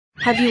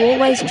Have you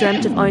always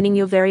dreamt of owning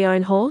your very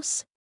own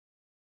horse,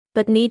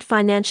 but need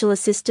financial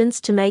assistance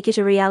to make it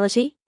a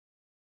reality?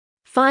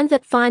 Find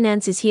that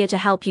Finance is here to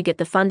help you get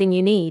the funding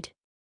you need.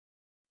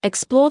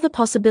 Explore the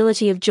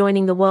possibility of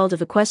joining the world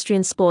of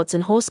equestrian sports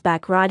and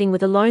horseback riding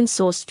with a loan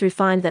sourced through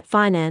Find That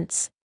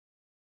Finance.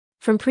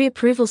 From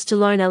pre-approvals to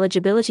loan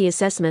eligibility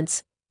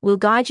assessments, we'll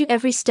guide you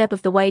every step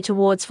of the way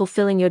towards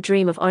fulfilling your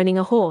dream of owning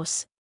a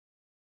horse.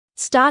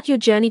 Start your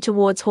journey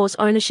towards horse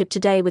ownership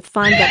today with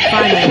Find That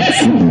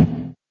Finance.